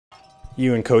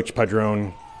You and Coach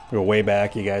Padron go way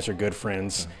back. You guys are good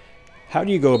friends. How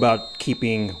do you go about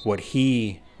keeping what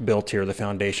he built here, the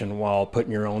foundation, while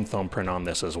putting your own thumbprint on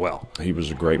this as well? He was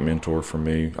a great mentor for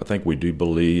me. I think we do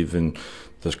believe in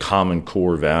the common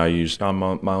core values. I'm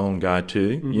my own guy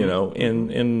too, you know,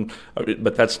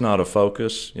 but that's not a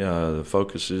focus. The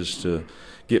focus is to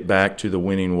get back to the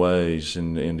winning ways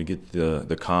and to get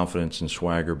the confidence and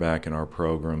swagger back in our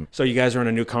program. So you guys are in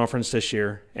a new conference this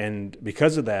year, and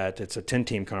because of that, it's a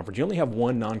 10-team conference. You only have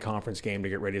one non-conference game to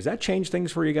get ready. Does that change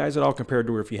things for you guys at all compared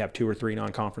to if you have 2 or 3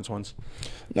 non-conference ones?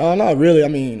 No, not really. I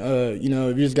mean, you know,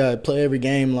 you just got to play every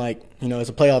game like, you know, it's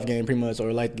a playoff game pretty much,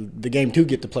 or like the game to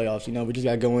get the playoffs. You know, we just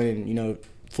got to go in and, you know,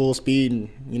 full speed and,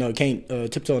 you know, can't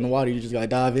tiptoe in the water. You just got to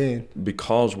dive in.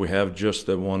 Because we have just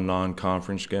that one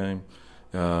non-conference game,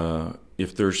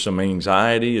 if there's some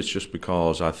anxiety, it's just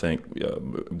because I think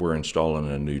we're installing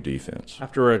a new defense.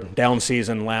 After a down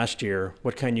season last year,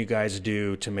 what can you guys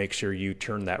do to make sure you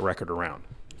turn that record around?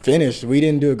 Finish. We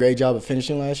didn't do a great job of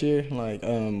finishing last year. Like,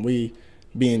 we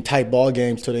be in tight ball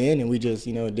games to the end, and we just,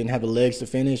 you know, didn't have the legs to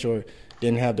finish or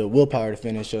didn't have the willpower to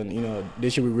finish. And, you know,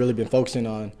 this year we've really been focusing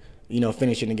on, you know,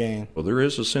 finishing the game. Well, there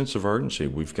is a sense of urgency.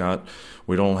 We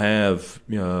don't have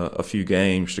a few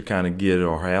games to kind of get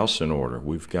our house in order.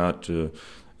 We've got to,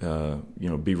 you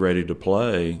know, be ready to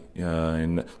play.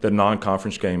 And the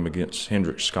non-conference game against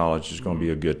Hendrix College is going to be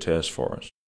a good test for us.